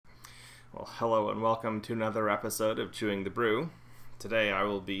Well, hello and welcome to another episode of Chewing the Brew. Today I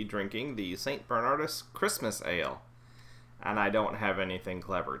will be drinking the St. Bernardus Christmas Ale, and I don't have anything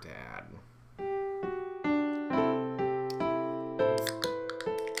clever to add.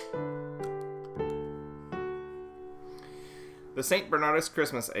 The St. Bernardus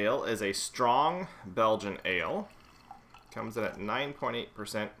Christmas Ale is a strong Belgian ale. Comes in at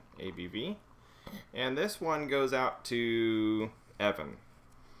 9.8% ABV, and this one goes out to Evan.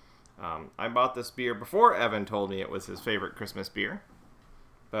 I bought this beer before Evan told me it was his favorite Christmas beer.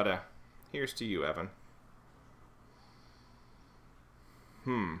 But here's to you, Evan.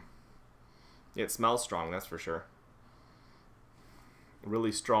 It smells strong, that's for sure.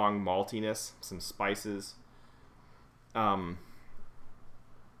 Really strong maltiness, some spices. More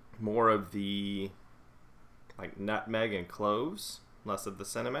of the like nutmeg and cloves, less of the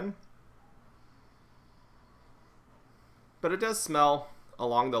cinnamon. But it does smell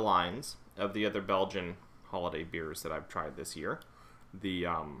along the lines of the other Belgian holiday beers that I've tried this year. The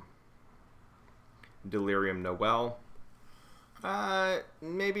Delirium Noel.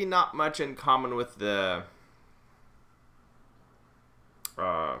 Maybe not much in common with the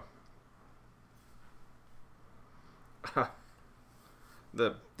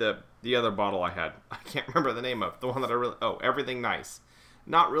the other bottle I had. I can't remember the name of the one that I really. Oh, Everything Nice.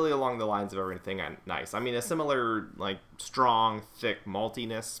 Not really along the lines of Everything Nice. I mean, a similar, like, strong, thick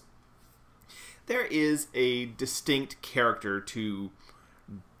maltiness. There is a distinct character to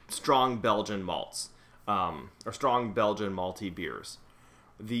strong Belgian malts, or strong Belgian malty beers.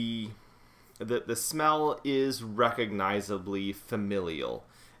 The smell is recognizably familial.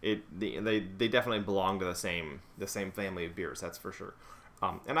 They definitely belong to the same family of beers. That's for sure.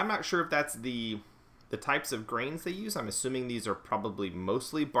 And I'm not sure if that's the types of grains they use. I'm assuming these are probably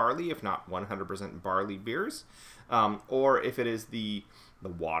mostly barley, if not 100% barley beers, or if it is the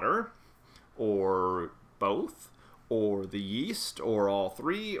water, or both, or the yeast, or all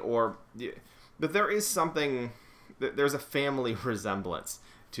three, but there is something. There's a family resemblance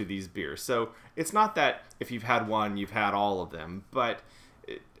to these beers. So it's not that if you've had one, you've had all of them, but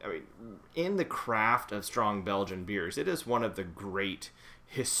I mean, in the craft of strong Belgian beers, it is one of the great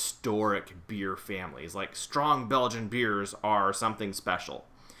historic beer families. Like, strong Belgian beers are something special.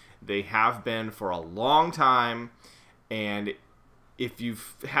 They have been for a long time, and if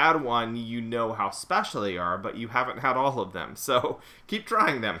you've had one, you know how special they are, but you haven't had all of them. So keep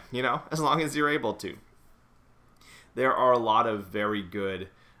trying them, as long as you're able to. There are a lot of very good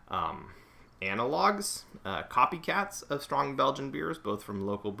analogs, copycats of strong Belgian beers, both from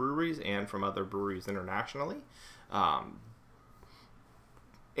local breweries and from other breweries internationally.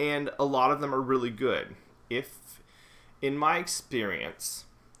 And a lot of them are really good. In my experience,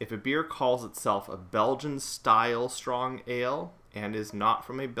 if a beer calls itself a Belgian-style strong ale and is not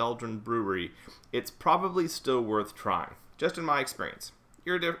from a Belgian brewery, it's probably still worth trying. Just in my experience.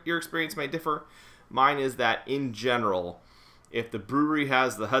 Your experience may differ. Mine is that, in general, if the brewery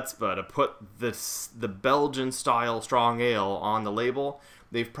has the chutzpah to put the Belgian-style strong ale on the label,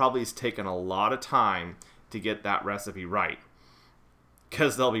 they've probably taken a lot of time to get that recipe right.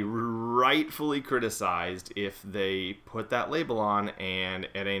 Because they'll be rightfully criticized if they put that label on and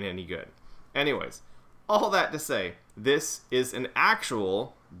it ain't any good. Anyways, all that to say, this is an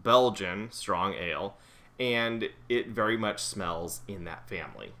actual Belgian strong ale, and it very much smells in that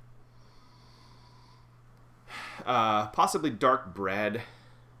family. Possibly dark bread.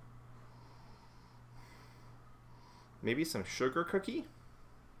 Maybe some sugar cookie.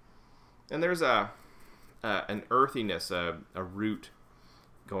 And there's an earthiness, a root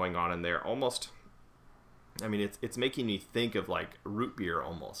going on in there. Almost, I mean, it's making me think of like root beer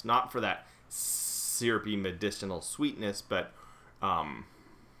almost. Not for that syrupy medicinal sweetness, but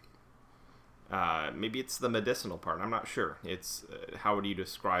maybe it's the medicinal part. I'm not sure. It's how would you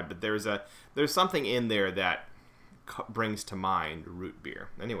describe? But there's something in there that brings to mind root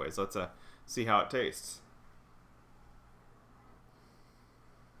beer. Anyways, let's see how it tastes.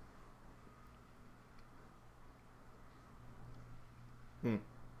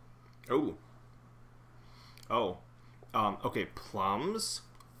 Okay, plums,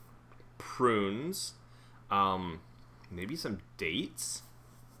 prunes, maybe some dates.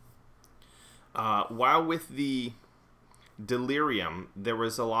 While with the Delirium, there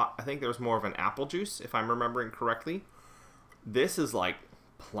was a lot, I think there was more of an apple juice, if I'm remembering correctly. This is like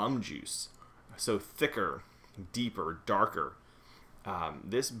plum juice, so thicker, deeper, darker.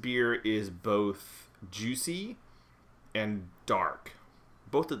 This beer is both juicy and dark,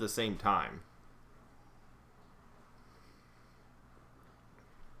 both at the same time.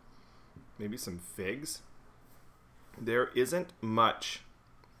 Maybe some figs. There isn't much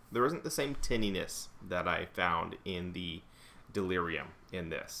there isn't the same tinniness that I found in the Delirium in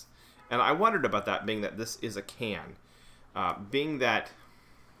this. And I wondered about that, being that this is a can. Being that,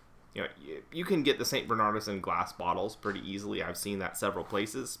 you know, you can get the St. Bernardus in glass bottles pretty easily. I've seen that several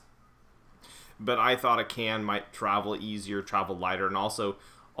places. But I thought a can might travel easier, travel lighter, and also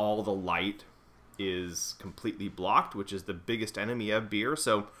all the light is completely blocked, which is the biggest enemy of beer.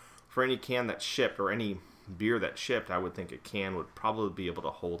 So for any can that's shipped, or any beer that's shipped, I would think a can would probably be able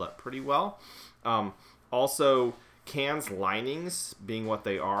to hold up pretty well. Also, cans' linings, being what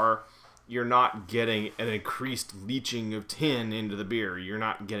they are, you're not getting an increased leaching of tin into the beer. You're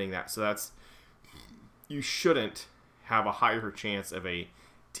not getting that. So you shouldn't have a higher chance of a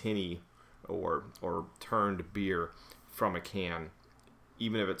tinny or turned beer from a can,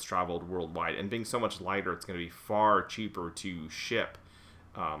 even if it's traveled worldwide. And being so much lighter, it's going to be far cheaper to ship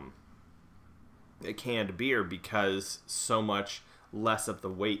a canned beer, because so much less of the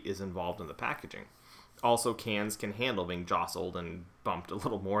weight is involved in the packaging. Also, cans can handle being jostled and bumped a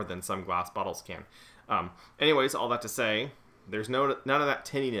little more than some glass bottles can. Anyways, all that to say, there's none of that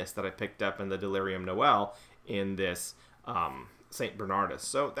tinniness that I picked up in the Delirium Noel in this St. Bernardus.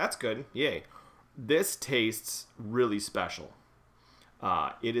 So that's good. Yay. This tastes really special.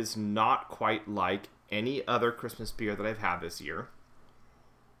 It is not quite like any other Christmas beer that I've had this year.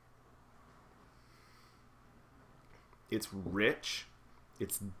 It's rich.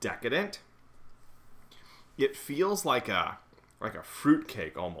 It's decadent. It feels like a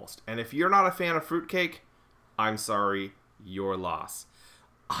fruitcake almost. And if you're not a fan of fruitcake, I'm sorry, your loss.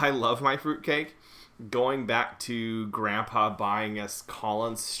 I love my fruitcake. Going back to Grandpa buying us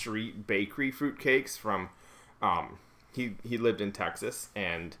Collins Street Bakery fruitcakes from, he lived in Texas,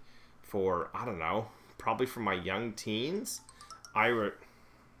 and for, I don't know, probably from my young teens, my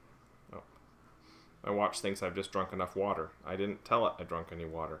watch thinks I've just drunk enough water. I didn't tell it I drank any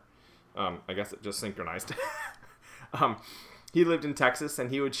water. I guess it just synchronized. He lived in Texas, and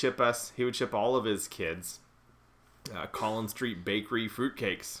he would ship all of his kids Collins Street Bakery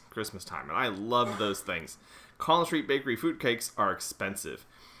fruitcakes Christmas time, and I loved those things. Collins Street Bakery fruitcakes are expensive,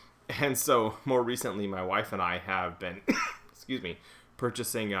 and so more recently, my wife and I have been,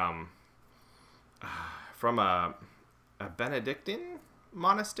 purchasing from a Benedictine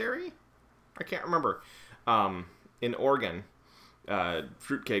monastery. I can't remember, in Oregon,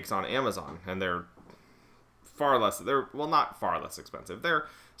 fruitcakes on Amazon, and they're not far less expensive. They're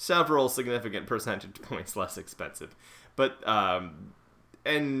several significant percentage points less expensive, but,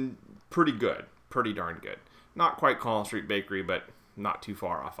 and pretty good, pretty darn good. Not quite Collins Street Bakery, but not too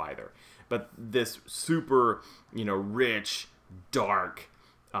far off either. But this super, rich, dark,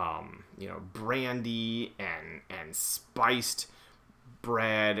 brandy and spiced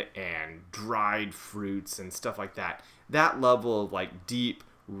bread and dried fruits and stuff like that. That level of deep,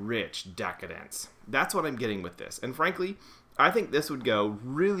 rich decadence. That's what I'm getting with this. And frankly, I think this would go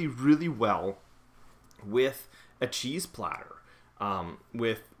really, really well with a cheese platter.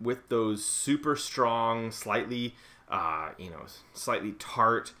 With those super strong, slightly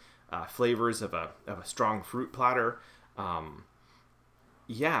tart flavors of a strong fruit platter.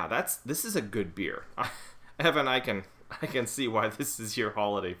 This is a good beer. Evan, I can see why this is your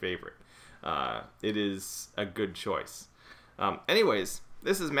holiday favorite. It is a good choice. Anyways,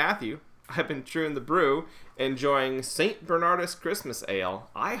 this is Matthew. I've been chewing the brew, enjoying St. Bernardus Christmas Ale.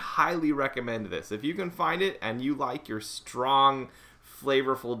 I highly recommend this. If you can find it and you like your strong,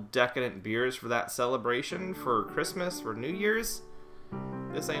 flavorful, decadent beers for that celebration, for Christmas, for New Year's,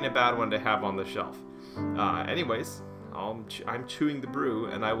 this ain't a bad one to have on the shelf. Anyways, I'm chewing the brew,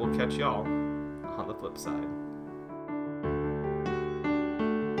 and I will catch y'all on the flip side.